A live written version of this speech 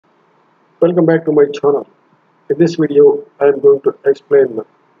Welcome back to my channel. In this video, I am going to explain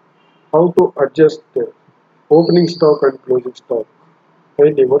how to adjust the opening stock and closing stock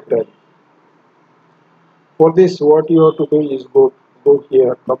in your tally. For this, what you have to do is go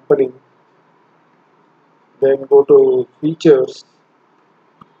here, company, then go to features.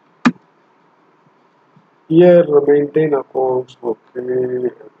 Here, maintain accounts.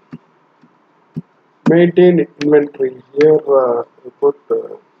 Okay, maintain inventory. Here, you put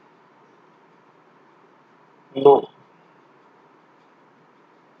no.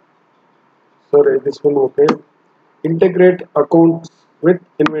 Sorry, this one okay. Integrate accounts with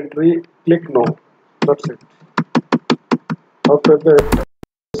inventory. Click no. That's it. After that,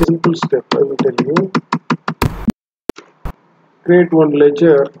 simple step I will tell you. Create one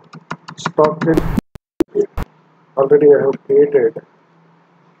ledger. Stock and already I have created.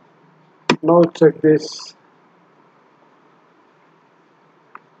 Now check this.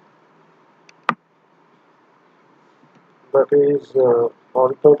 That is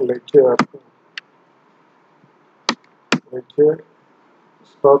alter ledger. Ledger.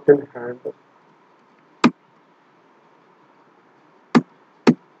 Stock in hand.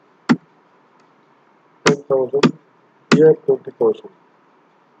 $10,000. Here 20,000.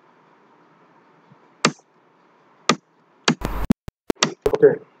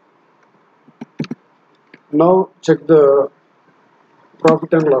 Okay. Now check the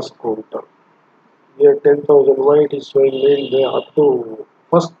profit and loss account. Here 10,000. Why it is showing main day up to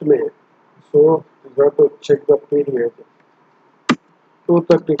 1st May. So you have to check the period.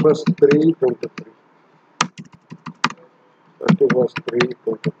 231st 3/23. 31st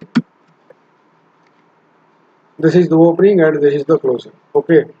 3/23. This is the opening and this is the closing.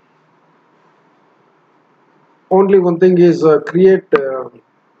 Okay. Only one thing is create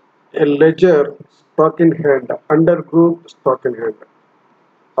a ledger stock in hand under group stock in hand.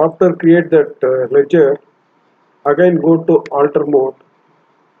 After create that ledger, again go to alter mode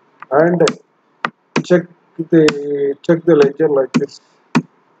and check the ledger like this.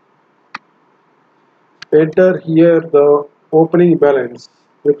 Enter here the opening balance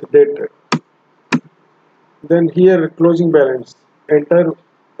with date. Then here closing balance. Enter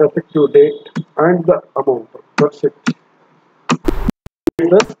effective date and the amount. That's it.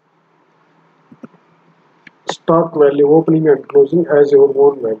 The stock value opening and closing as your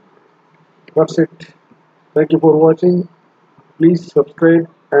own value. That's it. Thank you for watching. Please subscribe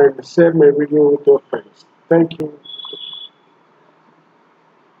and share my video with your friends. Thank you.